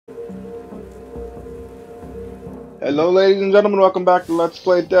Hello ladies and gentlemen, welcome back to Let's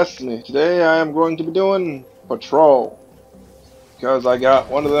Play Destiny. Today I am going to be doing patrol. Because I got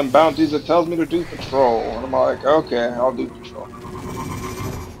one of them bounties that tells me to do patrol. And I'm like, okay, I'll do patrol.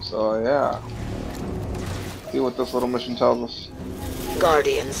 So yeah. See what this little mission tells us.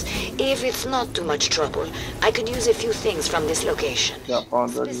 Guardians, if it's not too much trouble, I could use a few things from this location. Got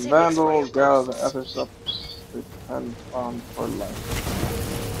Bond Drugs and Vandals, gather the ether subs they depend on for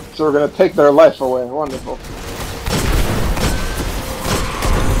life. So we're gonna take their life away. Wonderful.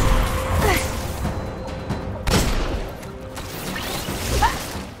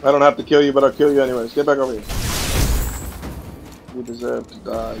 I don't have to kill you, but I'll kill you anyways. Get back over here. You deserve to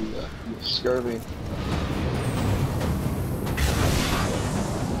die, you scurvy.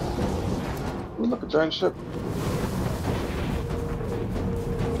 Ooh, look, a giant ship.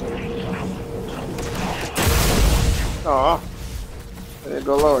 Aw. I need to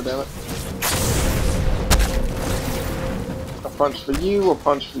go lower, damn it. A punch for you, a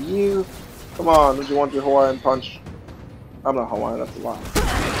punch for you. Come on, did you want your Hawaiian punch? I'm not Hawaiian, that's a lie.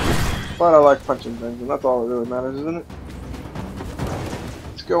 But I like punching things, and that's all that really matters, isn't it?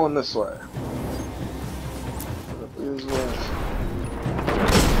 It's going this way. This way.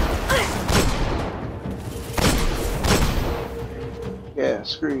 Yeah,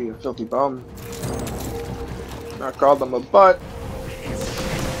 screw you, filthy bum. I called them a butt.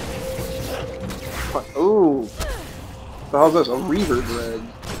 What? Ooh. What the hell's this? A reaver drag.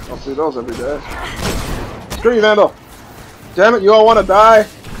 I'll see those every day. Screw you, Vandal! Damn it, you all want to die?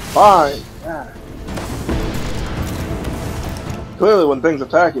 Fine. Yeah. Clearly, when things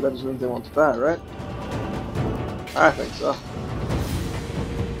attack you, that just means they want to die, right? I think so.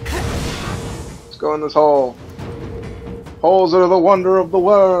 Let's go in this hole. Holes are the wonder of the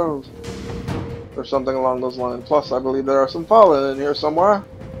world. Or something along those lines. Plus, I believe there are some fallen in here somewhere.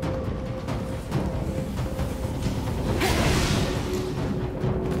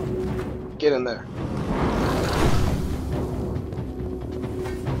 Get in there.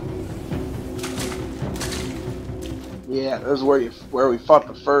 Yeah, this is where we fought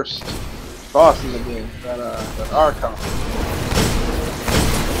the first boss in the game, that Archon.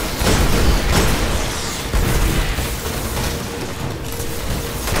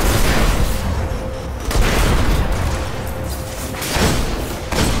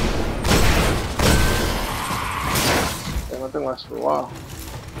 Yeah, that thing lasts for a while.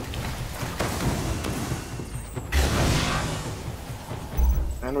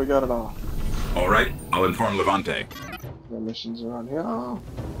 And we got it all. All right, I'll inform Levante. The missions around here. Oh.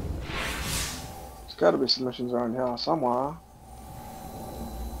 There's got to be some missions around here somewhere.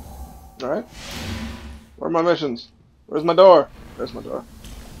 Alright. Where are my missions? Where's my door? There's my door.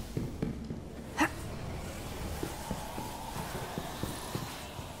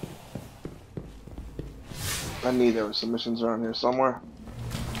 I knew there were some missions around here somewhere.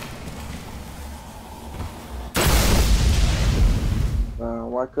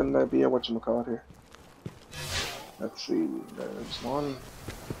 Why couldn't there be a whatchamacallit here? Let's see, there's one.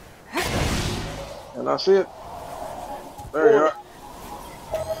 And I see it. There you are.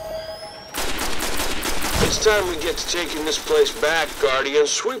 It's time we get to taking this place back, Guardian.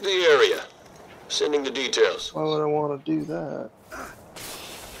 Sweep the area. Sending the details. Why would I want to do that? I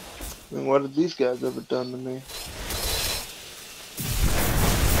mean, what have these guys ever done to me?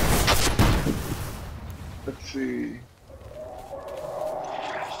 Let's see.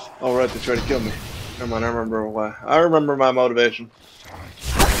 Alright, they tried to kill me. Come on, I remember why. I remember my motivation.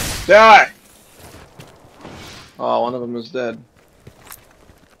 Die! Oh, one of them is dead.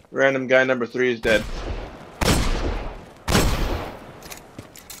 Random guy number 3 is dead.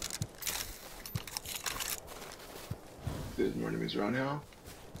 There's more enemies around here.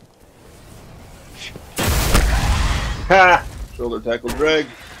 Ha! Shoulder tackle drag.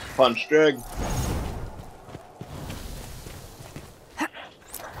 Punch drag.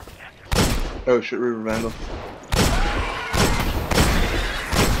 Oh shit, River Vandal.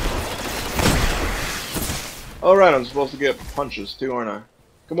 Alright, I'm supposed to get punches too, aren't I?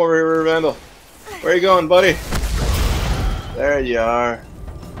 Come over here, River Vandal. Where you going, buddy? There you are.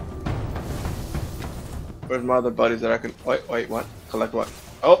 Where's my other buddies that I can... Wait, what? Collect what?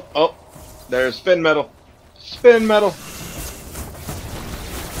 Oh, there's spin metal. Spin metal.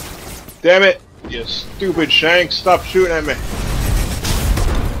 Damn it, you stupid shank. Stop shooting at me.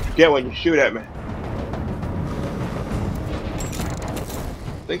 Get when you shoot at me. I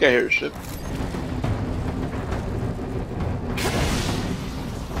think I hear a ship.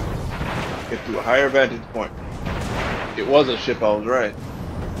 Get to a higher vantage point. It was a ship, I was right.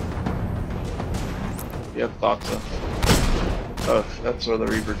 Yeah, thought so. Oh, that's where the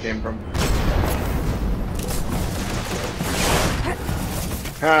Reaper came from.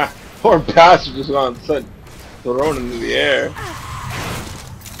 Ha! Poor bastard just got thrown into the air.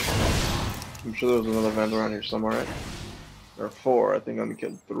 I'm sure there was another vent around here somewhere, right? There are 4. I think I only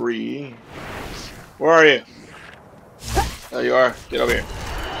killed 3. Where are you? There you are. Get over here.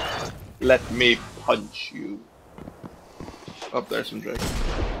 Let me punch you. Up there's some Drake.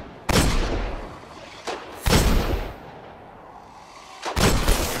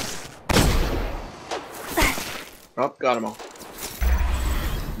 Oh, got them all.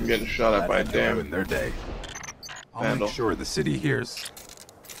 I'm getting shot at by a damn in their day. I'll vandal. make sure the city hears.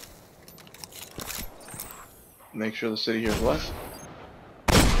 Make sure the city hears what?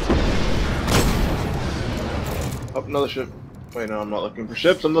 Oh, another ship. Wait, no, I'm not looking for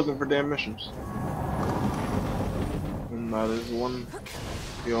ships. I'm looking for damn missions. And that is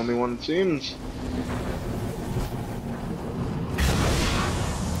the only one it seems.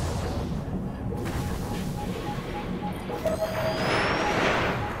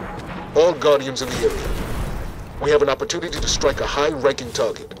 All Guardians in the area. We have an opportunity to strike a high-ranking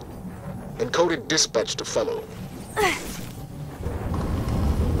target. Encoded dispatch to follow.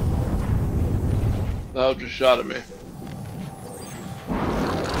 That just shot at me.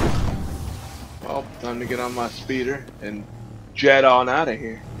 Well, time to get on my speeder and jet on out of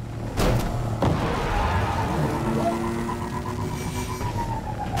here.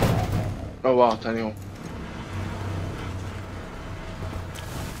 Oh wow, tiny hole.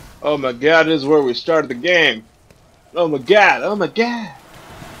 Oh my god, this is where we started the game. Oh my god, oh my god.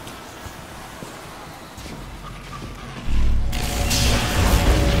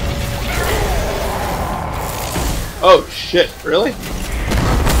 Oh shit, really?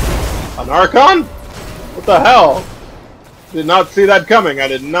 An Archon? What the hell? Did not see that coming. I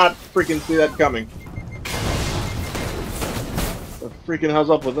did not freaking see that coming. What the freaking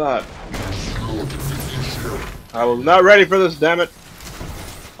hell's up with that? I was not ready for this, damn it.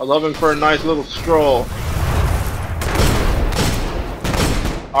 I was hoping for a nice little stroll.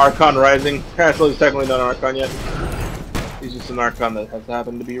 Archon Rising. Castle's technically not an Archon yet. He's just an Archon that has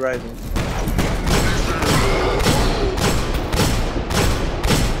happened to be rising.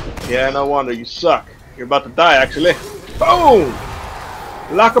 Yeah, no wonder. You suck. You're about to die, actually. Boom!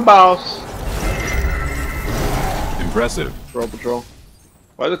 Like a boss. Impressive. Troll Patrol.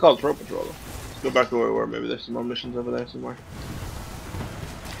 Why is it called Troll Patrol, though? Let's go back to where we were. Maybe there's some more missions over there somewhere.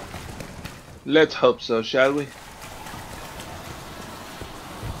 Let's hope so, shall we?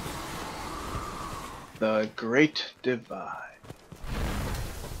 The Great Divide.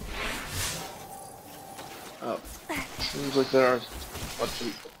 Oh. Seems like there are...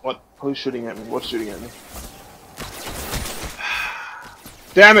 What? Who's shooting at me? What's shooting at me?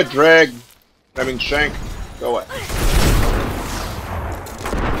 Damn it, Drag! I mean, Shank. Go away.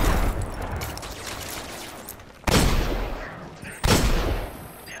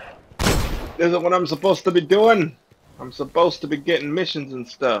 This isn't what I'm supposed to be doing. I'm supposed to be getting missions and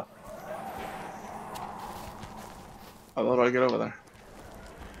stuff. How do I get over there?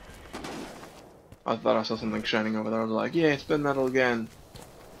 I thought I saw something shining over there. I was like, yeah, spin metal again.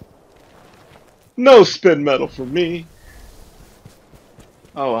 No spin metal for me.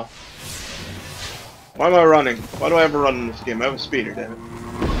 Oh well. Why am I running? Why do I ever run in this game? I have a speeder, damn it.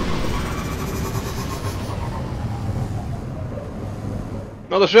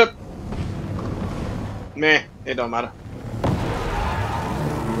 Another ship. Meh, it don't matter.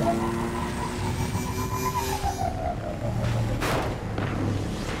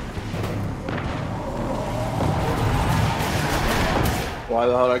 Why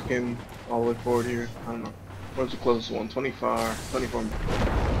the hell I came all the way forward here? I don't know. Where's the closest one? 24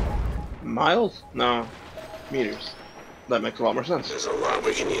 miles? No, meters. That makes a lot more sense. There's a lot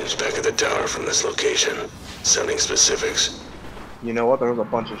we can use back at the tower from this location. Sending specifics. You know what? There was a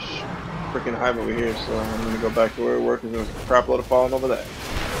bunch of freaking hive over here, so I'm gonna go back to where we were because there was a crap load of falling over there.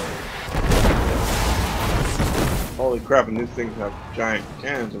 Holy crap, and these things have giant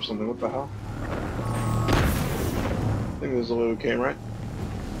cannons or something. What the hell? I think this is the way we came, right?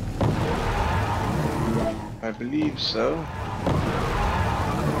 I believe so.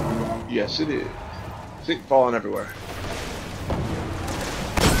 Yes, it is. See, falling everywhere.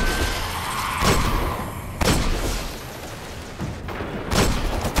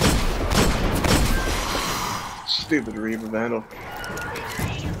 Stupid Reaver Vandal.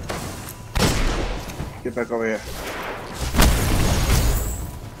 Get back over here.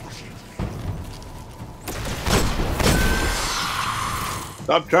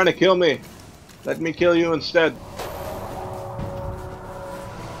 Stop trying to kill me. Let me kill you instead.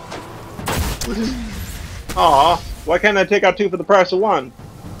 Aw, why can't I take out 2 for the price of 1?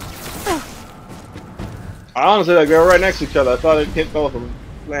 Honestly, like, they were right next to each other. I thought it hit both of them.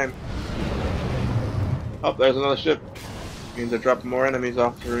 Land. Oh, there's another ship. Means they're dropping more enemies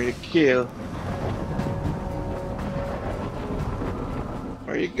off for me to kill.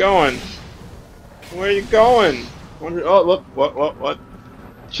 Where are you going? Where are you going? Oh, look. What?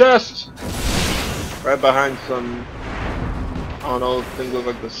 Chest! Right behind some... I don't know, things look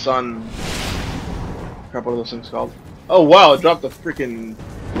like the sun. Crap, what are those things called? Oh, wow, it dropped the freaking...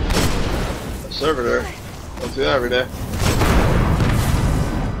 server there. Don't see that every day.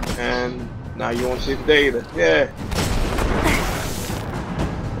 And now you won't see it today either. Yeah.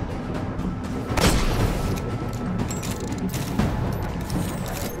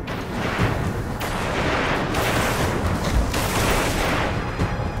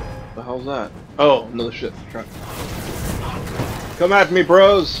 What the hell's that? Oh, another ship. Truck. Come at me,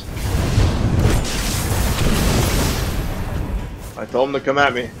 bros! I told them to come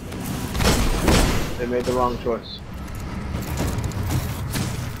at me. They made the wrong choice.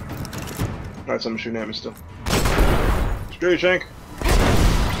 Alright, someone's shooting at me still. Screw you, Shank!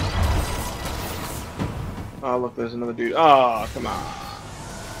 Oh, look, there's another dude. Oh, come on.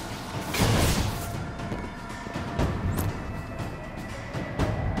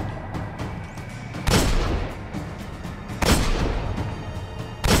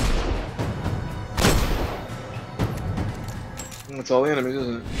 That's all the enemies,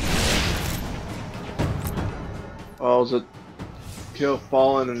 isn't it? Oh, is it kill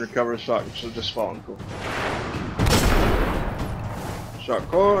fallen and recover shock? So just fallen, cool. Shock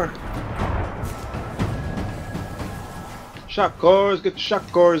core. Shock cores, get the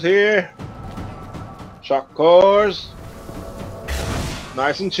shock cores here. Shock cores.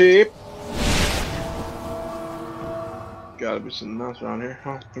 Nice and cheap. Gotta be something else around here,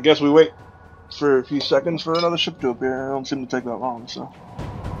 huh? I guess we wait for a few seconds for another ship to appear. It don't seem to take that long, so.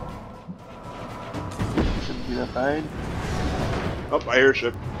 Shouldn't be that bad. Oh, I hear a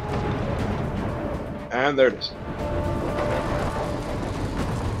ship. And there it is.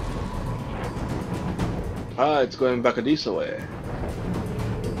 Ah, it's going Bacadisa way.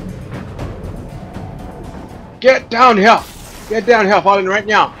 Get down here! Get down here, falling right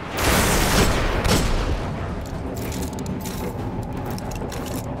now!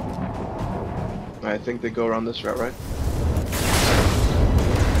 I think they go around this route, right?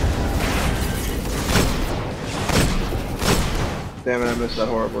 Damn it, I missed that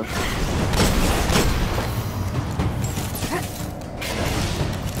horribly.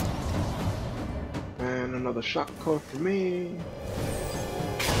 And another shock core for me.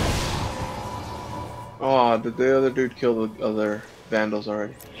 Oh, did the other dude kill the other vandals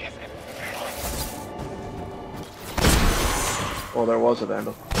already? Oh, there was a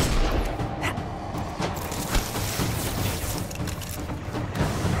vandal.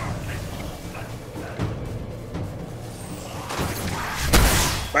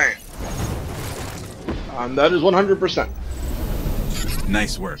 Bang! And that is 100%.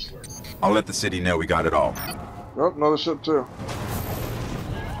 Nice work. I'll let the city know we got it all. Oh, another ship too.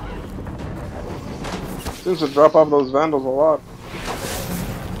 Seems to drop off those vandals a lot.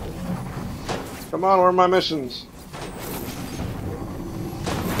 Come on, where are my missions?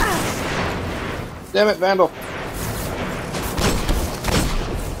 Damn it, vandal!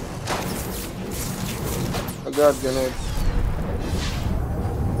 Oh god, grenade.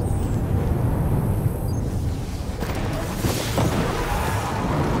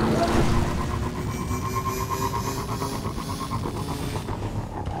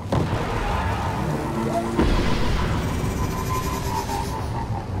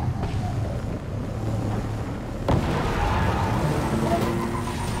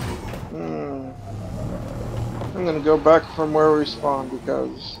 I'm gonna go back from where we spawned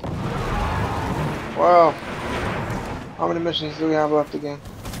because... Wow. How many missions do we have left again?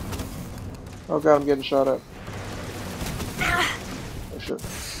 Oh god, I'm getting shot at. Oh shit.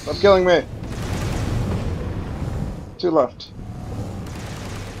 Stop killing me! 2 left.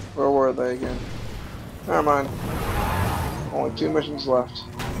 Where were they again? Never mind. Only 2 missions left.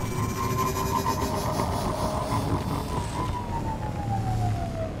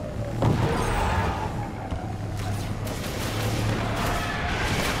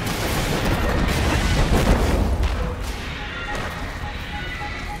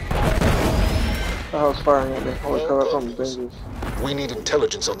 The hell's firing at me? Holy crap, that's something dangerous. We need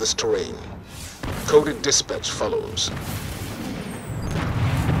intelligence on this terrain. Coded dispatch follows.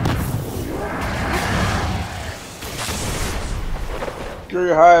 Secure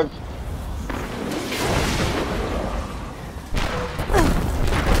your hive.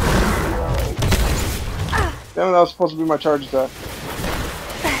 Damn it, that was supposed to be my charge attack.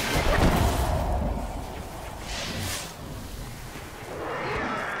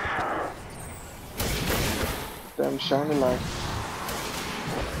 shiny light.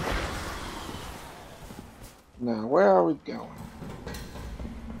 Now, where are we going?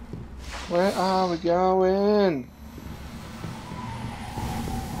 Where are we going?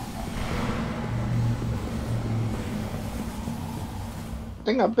 I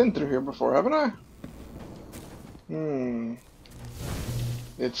think I've been through here before, haven't I?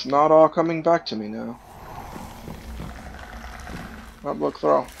 It's not all coming back to me now. Oh, look,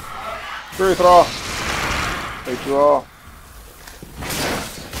 throw. Free throw. Take you all.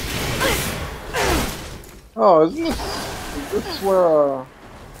 Oh, isn't this... Is this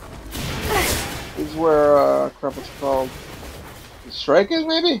where, crap, it's called? The strike is,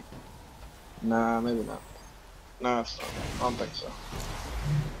 maybe? Nah, maybe not. Nah, it's not. I don't think so.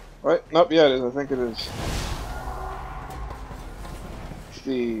 Right? Nope, yeah, it is. I think it is. It's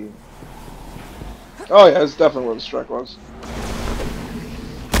the... Oh, yeah, it's definitely where the strike was.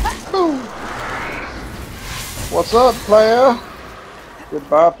 Boom! What's up, player?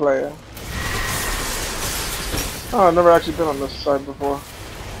 Goodbye, player. Oh, I've never actually been on this side before.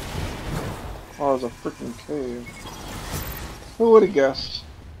 Oh, there's a freaking cave. Who would have guessed?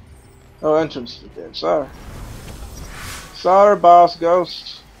 Oh, entrance to the cave. Sorry. Sorry, boss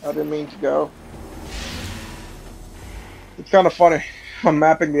ghost. I didn't mean to go. It's kind of funny. I'm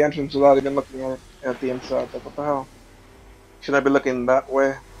mapping the entrance without even looking at the inside. Like, what the hell? Should I be looking that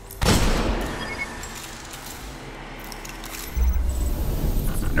way?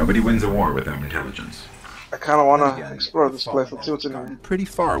 Nobody wins a war without intelligence. I kind of want to explore this place. Let's see what's in here. Pretty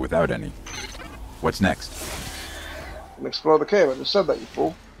far without any. What's next? And explore the cave. I just said that, you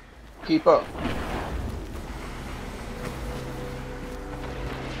fool. Keep up.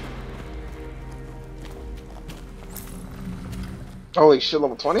 Holy shit,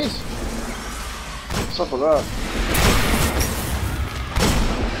 level 20s? What's up with that?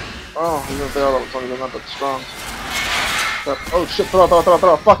 Oh, even if they are level 20s, they're not that strong. Oh shit, throw,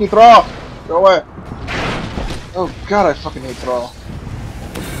 fucking throw! Go away! Oh god, I fucking hate throw.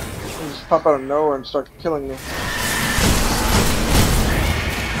 They just pop out of nowhere and start killing me.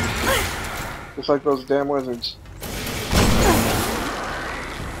 Just like those damn wizards.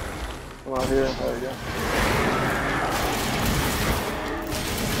 Come on here, there we go.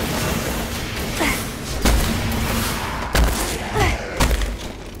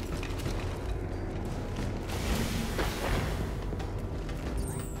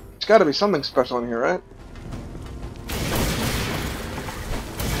 There's gotta be something special in here, right?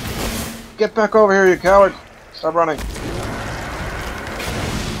 Get back over here, you coward! Stop running.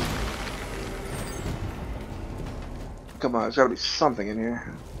 Come on, there's gotta be something in here.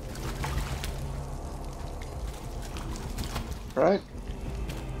 Right?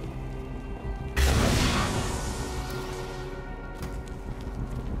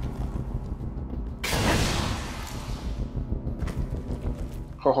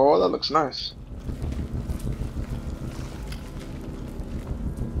 Oh, that looks nice.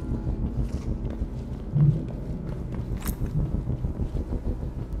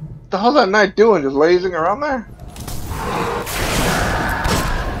 What the hell's that knight doing? Just lazing around there?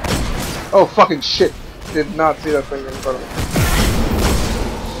 Oh, fucking shit. Did not see that thing in front of me.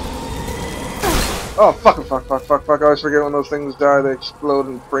 Oh, fuck. I always forget when those things die, they explode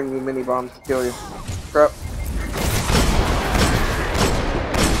and bring you mini bombs to kill you. Crap.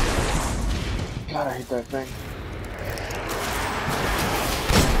 God, I hate that thing.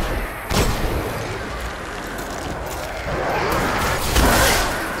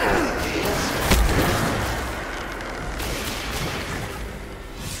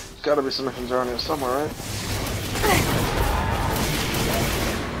 Gotta be some missions around here somewhere, right?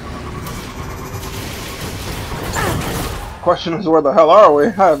 Question is, where the hell are we?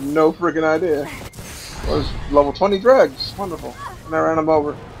 I have no freaking idea. There's level 20 dregs. Wonderful. And I ran them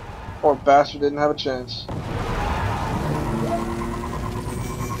over. Poor bastard didn't have a chance.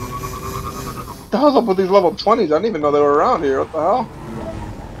 What the hell's up with these level 20s? I didn't even know they were around here. What the hell?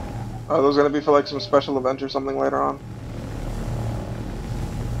 Are those gonna be for like some special event or something later on?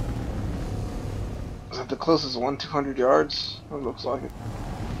 Is that the closest one? 200 yards? It looks like it.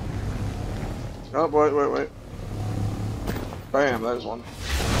 Oh, wait. Bam, there's one.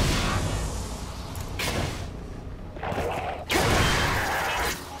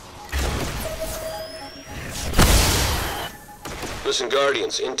 Listen,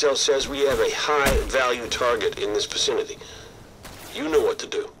 Guardians, Intel says we have a high-value target in this vicinity. You know what to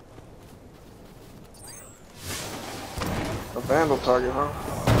do. A vandal target, huh?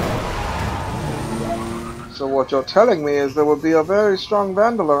 So what you're telling me is there will be a very strong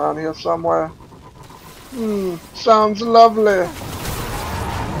vandal around here somewhere. Sounds lovely.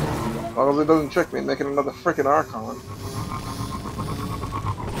 As long as it doesn't trick me and make it another freaking Archon.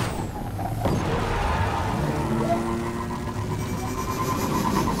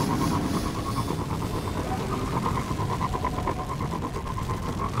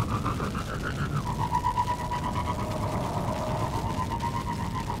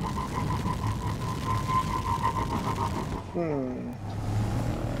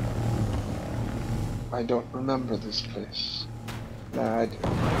 I don't remember this place. Nah, I do.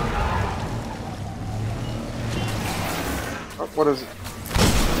 Oh, what is it?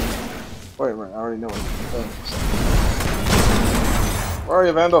 Wait, I already know what it is. Where are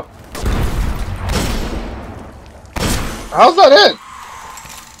you, Vandal? How's that it?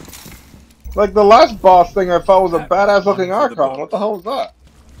 Like the last boss thing I thought was a badass looking Archon. What the hell was that?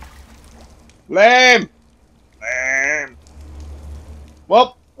 Lame! Lame.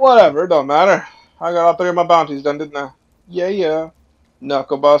 Well, whatever, don't matter. I got all 3 of my bounties done, didn't I? Yeah, yeah.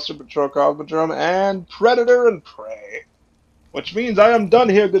 KnuckleDuster, Patrol Cosmodrome, and Predator and Prey. Which means I am done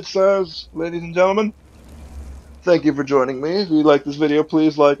here, good sirs, ladies and gentlemen. Thank you for joining me. If you like this video,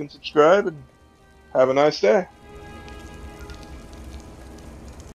 please like and subscribe, and have a nice day.